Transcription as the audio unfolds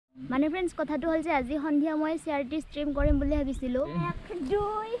মানে ফ্ৰেন্ডছ কথাটো হ'ল যে আজি সন্ধিয়া মই CRT ষ্ট্ৰীম কৰিম বুলি ভাবিছিলোঁ 1 2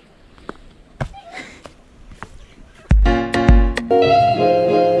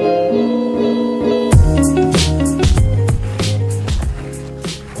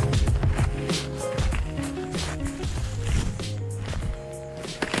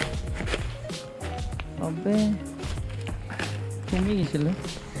 তুমি গিছিলো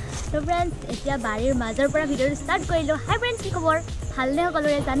তো ফ্ৰেন্ডছ এতিয়া বাৰীৰ মাজৰ পৰা ভিডিঅ'টো ষ্টাৰ্ট কৰিলোঁ হাই ফ্ৰেন্ডছ কি খবৰ ভালনে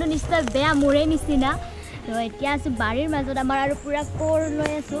সকলোৰে জানো নিশ্চয় বেয়া মোৰে নিচিনা তো এতিয়া আছোঁ বাৰীৰ মাজত আমাৰ আৰু পুৰা কোৰ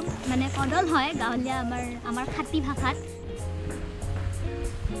লৈ আছোঁ মানে কদল হয় গাঁৱলীয়া আমাৰ খাটি ভাষাত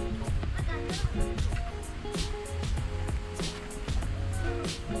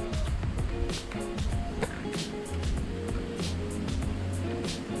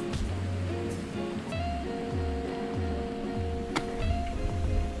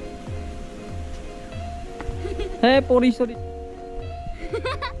হে পৰিছৰি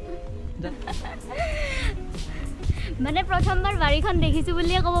মানে প্ৰথমবাৰ বাৰীখন দেখিছোঁ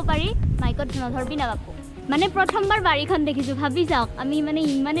বুলিয়ে ক'ব পাৰি মাইকত নধৰবি না বাপু মানে প্ৰথমবাৰ বাৰীখন দেখিছোঁ ভাবি যাওক আমি মানে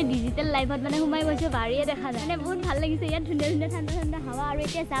ইমানে ডিজিটেল লাইফত মানে সোমাই গৈছোঁ বাৰীয়ে দেখা যায় মানে বহুত ভাল লাগিছে ইয়াত ধুনীয়া ধুনীয়া ঠাণ্ডা ঠাণ্ডা হাৱা আৰু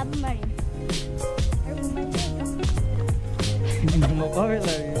এতিয়া জাপ মাৰিম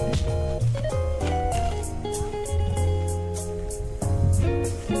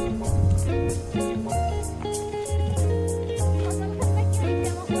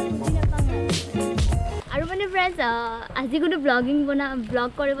ফ্ৰেন্ডছ আজি কোনো ব্লগ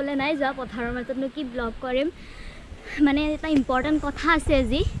কৰিবলৈ নাই যোৱা পথাৰৰ মাজতনো কি ব্লগ কৰিম মানে এটা ইম্পৰ্টেণ্ট কথা আছে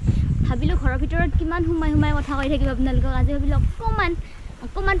আজি ভাবিলোঁ ঘৰৰ ভিতৰত কিমান সোমাই কথা কৈ থাকিব আপোনালোকক আজি ভাবিলোঁ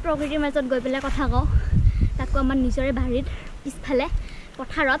অকণমান প্ৰকৃতিৰ মাজত গৈ পেলাই কথা কওঁ তাকো আমাৰ নিজৰে বাৰীত পিছফালে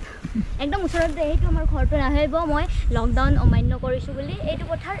পথাৰত একদম ওচৰতে এইটো আমাৰ ঘৰটো নাভাবিব মই লকডাউন অমান্য কৰিছোঁ বুলি এইটো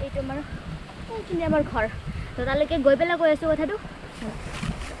পথাৰ এইটো এইখিনি আমাৰ ঘৰ তো তালৈকে গৈ পেলাই কৈ আছোঁ কথাটো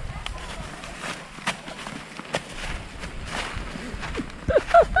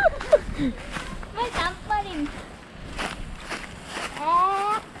মই জাম্প মাৰিম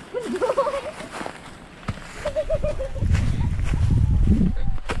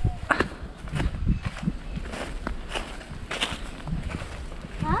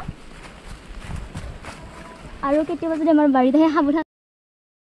আৰু কেতিয়াবা যদি আমাৰ বাৰীত আহে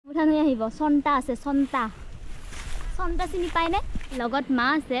সাৱধান হৈ আহিব চন্তা আছে চন্তা চিনি পায়নে লগত মা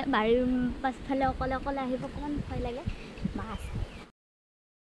আছে বাৰীৰ পাছফালে অকলে আহিব অকণমান ভয় লাগে মা আছে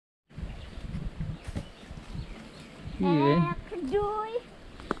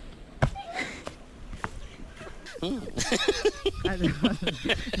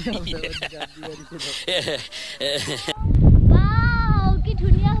কি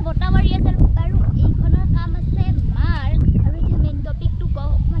ধুনীয়া বতাহ মাৰি আছে আৰু এইখনৰ কাম আছে মাৰ আৰু এতিয়া মেইন টপিকটো কওঁ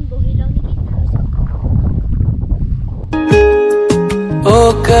অকণমান বহি লওঁ নেকি ओ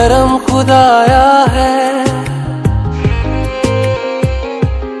करम खुदाया है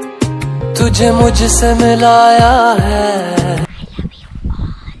तुझे मुझसे मिलाया है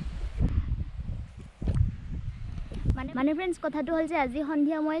মানে ফ্ৰেন্ডছ কথাটো হ'ল যে আজি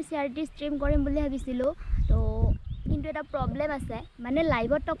সন্ধিয়া মই CRT ষ্ট্ৰীম কৰিম বুলি ভাবিছিলোঁ তো কিন্তু এটা প্ৰব্লেম আছে মানে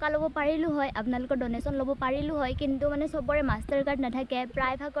লাইভত টকা ল'ব পাৰিলোঁ হয় আপোনালোকৰ ডনেশ্যন ল'ব পাৰিলোঁ হয় কিন্তু মানে চবৰে মাষ্টাৰ কাৰ্ড নাথাকে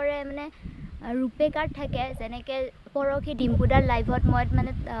প্ৰায়ভাগৰে মানে ৰুপে কাৰ্ড থাকে যেনেকৈ পৰহি ডিম্পুদাৰ লাইভত মই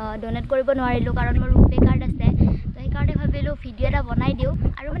মানে ডনেট কৰিব নোৱাৰিলোঁ কাৰণ মোৰ ৰুপে কাৰ্ড আছে তো সেইকাৰণে ভাবিলোঁ ভিডিঅ' এটা বনাই দিওঁ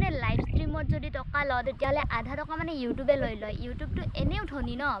আৰু মানে লাইভ ষ্ট্ৰীমত যদি টকা লওঁ তেতিয়াহ'লে আধা টকা মানে ইউটিউবে লৈ লয় ইউটিউবটো এনেও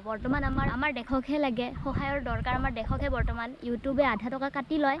ধনী ন বৰ্তমান আমাৰ দেশকহে লাগে সহায়ৰ দৰকাৰ আমাৰ দেশকহে বৰ্তমান ইউটিউবে আধা টকা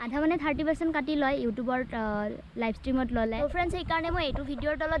কাটি লয় আধা মানে 30% কাটি লয় ইউটিউবৰ লাইভ ষ্ট্ৰীমত ল'লে তো ফ্ৰেণ্ডছ সেইকাৰণে মই এইটো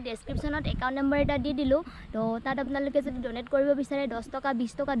ভিডিঅ'ৰ তলত ডেছক্ৰিপশ্যনত একাউণ্ট নম্বৰ এটা দি দিলোঁ তো তাত আপোনালোকে যদি ডনেট কৰিব বিচাৰে 10 টকা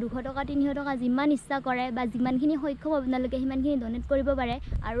 20 টকা 200 টকা 300 টকা যিমান ইচ্ছা কৰে বা যিমানখিনি সক্ষম আপোনালোকে সিমানখিনি ডনেট কৰিব পাৰে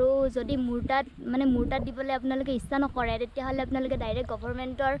আৰু যদি মোৰ তাত দিবলৈ আপোনালোকে ইচ্ছা নকৰে তেতিয়াহ'লে আপোনালোকে ডাইৰেক্ট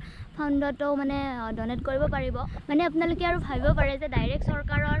গভৰ্ণমেণ্টৰ ফাণ্ডতো মানে ডনেট কৰিব পাৰিব মানে আপোনালোকে আৰু ভাবিব পাৰে যে ডাইৰেক্ট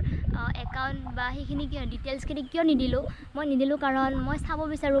চৰকাৰৰ একাউণ্ট বা সেইখিনি ডিটেইলছখিনি কিয় নিদিলোঁ মই নিদিলোঁ কাৰণ মই চাব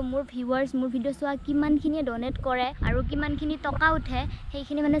বিচাৰোঁ মোৰ ভিউৱাৰ্ছ মোৰ ভিডিঅ' চোৱা কিমানখিনিয়ে ডনেট কৰে আৰু কিমানখিনি টকা উঠে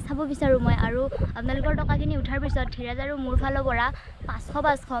সেইখিনি মানে চাব বিচাৰোঁ মই আৰু আপোনালোকৰ টকাখিনি উঠাৰ পিছত ধীৰাজ আৰু মোৰ ফালৰ পৰা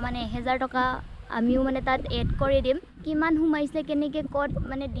 500 মানে 1000 টকা আমিও মানে তাত এড কৰি দিম কিমান সোমাইছে কেনেকৈ ক'ত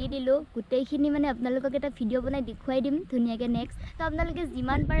মানে দি দিলোঁ গোটেইখিনি মানে আপোনালোকক এটা ভিডিঅ' বনাই দেখুৱাই দিম ধুনীয়াকৈ নেক্সট তো আপোনালোকে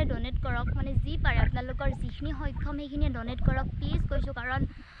যিমান পাৰে ডনেট কৰক মানে যি পাৰে আপোনালোকৰ যিখিনি সক্ষম সেইখিনি ডনেট কৰক প্লিজ কৈছোঁ কাৰণ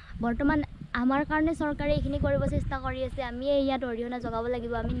বৰ্তমান আমাৰ কাৰণে চৰকাৰে এইখিনি কৰিব চেষ্টা কৰি আছে আমি ইয়াত অৰিহণা জগাব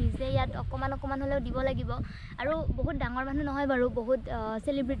লাগিব আমি নিজে ইয়াত অকমান হ'লেও দিব লাগিব আৰু বহুত ডাঙৰ মানুহ নহয় বাৰু বহুত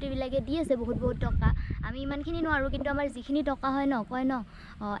সেলিব্ৰিটিবিলাকে দি আছে বহুত টকা আমি ইমানখিনি নোৱাৰো কিন্তু আমাৰ যিখিনি টকা হয় ন কয় ন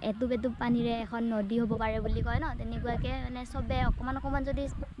এটুপ পানীৰে এখন নদী হ'ব পাৰে বুলি কয় ন তেনেকুৱাকে মানে সবে অকমান যদি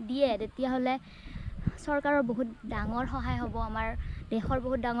দিয়ে তেতিয়াহ'লে চৰকাৰৰ বহুত ডাঙৰ সহায় হ'ব আমাৰ দেশৰ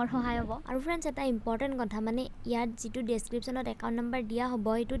বহুত ডাঙৰ সহায় হ'ব আৰু ফ্ৰেণ্ডছ এটা ইম্পৰ্টেণ্ট কথা মানে ইয়াত যিটো ডেছক্ৰিপশ্যনত একাউণ্ট নম্বৰ দিয়া হ'ব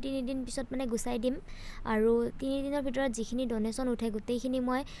এইটো 3 দিন পিছত মানে গুচাই দিম আৰু 3 দিনৰ ভিতৰত যিখিনি ডনেশ্যন উঠে গোটেইখিনি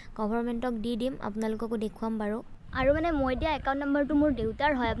মই গভৰ্ণমেণ্টক দি দিম আপোনালোককো দেখুৱাম বাৰু আৰু মানে মই দিয়া একাউণ্ট নম্বৰটো মোৰ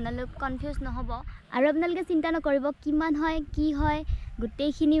দেউতাৰ হয় আপোনালোক কনফিউজ নহ'ব আৰু আপোনালোকে চিন্তা নকৰিব কিমান হয় কি হয়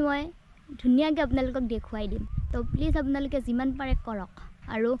গোটেইখিনি মই ধুনীয়াকৈ আপোনালোকক দেখুৱাই দিম তো প্লিজ আপোনালোকে যিমান পাৰে কৰক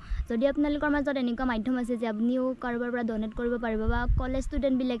আৰু যদি আপোনালোকৰ মাজত এনেকুৱা মাধ্যম আছে যে আপুনিও কাৰোবাৰ পৰা ডনেট কৰিব পাৰিব বা কলেজ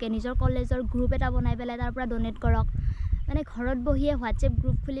ষ্টুডেণ্টবিলাকে নিজৰ কলেজৰ গ্ৰুপ এটা বনাই পেলাই তাৰ পৰা ডনেট কৰক মানে ঘৰত বহিয়ে হোৱাটছএপ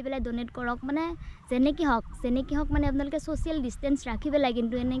গ্ৰুপ খুলি পেলাই ডনেট কৰক মানে যেনেকৈ হওক মানে আপোনালোকে ছ'চিয়েল ডিষ্টেঞ্চ ৰাখি পেলাই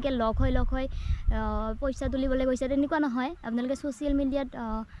কিন্তু এনেকৈ লগ হৈ পইচা তুলিবলৈ গৈছে তেনেকুৱা নহয় আপোনালোকে ছ'চিয়েল মিডিয়াত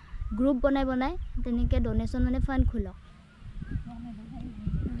গ্ৰুপ বনাই তেনেকৈ ডনেশ্যন মানে ফাণ্ড খোলক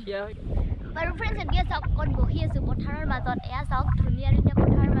বাৰু ফ্ৰেণ্ডছ এতিয়া চাওক ক'ত বহি আছোঁ পথাৰৰ মাজত এয়া চাওক ধুনীয়া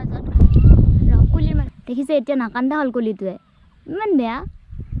পথাৰৰ মাজত কুলিৰ মাজত দেখিছে এতিয়া নাকান্দা হ'ল কুলিটোৱে ইমান বেয়া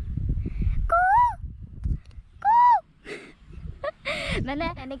মানে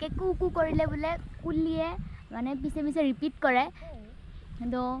এনেকৈ কু কৰিলে বোলে কুলিয়ে মানে পিছে ৰিপিট কৰে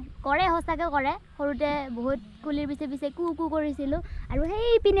কিন্তু কৰে সঁচাকৈ কৰে সৰুতে বহুত কুলিৰ পিছে কু কৰিছিলোঁ আৰু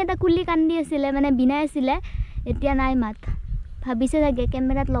সেই পিনে এটা কুলি কান্দি আছিলে মানে বিনাই আছিলে এতিয়া নাই মাত ভাবিছে চাগে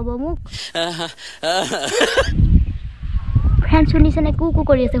কেমেৰাত ল'ব মোক ফ্ৰেণ্ড শুনিছেনে কু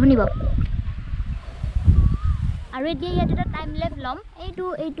কৰি আছে শুনিব আৰু এতিয়া ইয়াত এটা টাইম লেপ ল'ম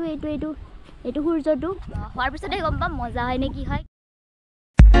এইটো সূৰ্যটো হোৱাৰ পিছতে গম পাম মজা হয় নে কি হয়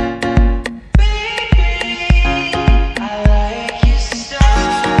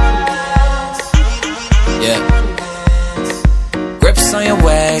On your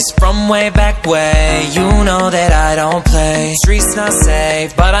ways from way back way you know that I don't play streets not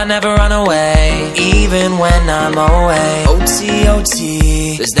safe but I never run away even when I'm away OT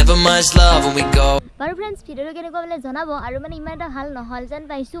there's never much love when we go বাৰু friends ভিডিঅ'টো কেনেকুৱা বোলে জনাব আৰু মানে ইমান এটা ভাল নহ'ল যেন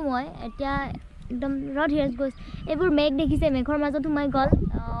পাইছোঁ মই এতিয়া একদম ৰ'দ হিৰাজ গৈছে এইবোৰ মেঘ দেখিছে মেঘৰ মাজত সোমাই গ'ল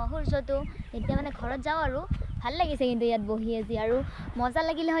সূৰ্যটো এতিয়া মানে ঘৰত যাওঁ আৰু ভাল লাগিছে কিন্তু ইয়াত বহি আজি আৰু মজা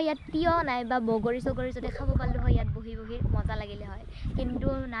লাগিলে হয় ইয়াত তিয়হ নাই বা বগৰী যদি খাব পালোঁ হয় ইয়াত বহি মজা লাগিলে হয় কিন্তু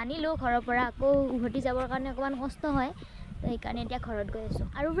নানিলোঁ ঘৰৰ পৰা আকৌ উভতি যাবৰ কাৰণে অকণমান কষ্ট হয় তো সেইকাৰণে এতিয়া ঘৰত গৈ আছোঁ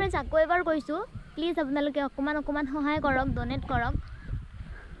আৰু ফ্ৰেণ্ডছ আকৌ এবাৰ কৈছোঁ প্লিজ আপোনালোকে অকণমান সহায় কৰক ডনেট কৰক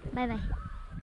বাই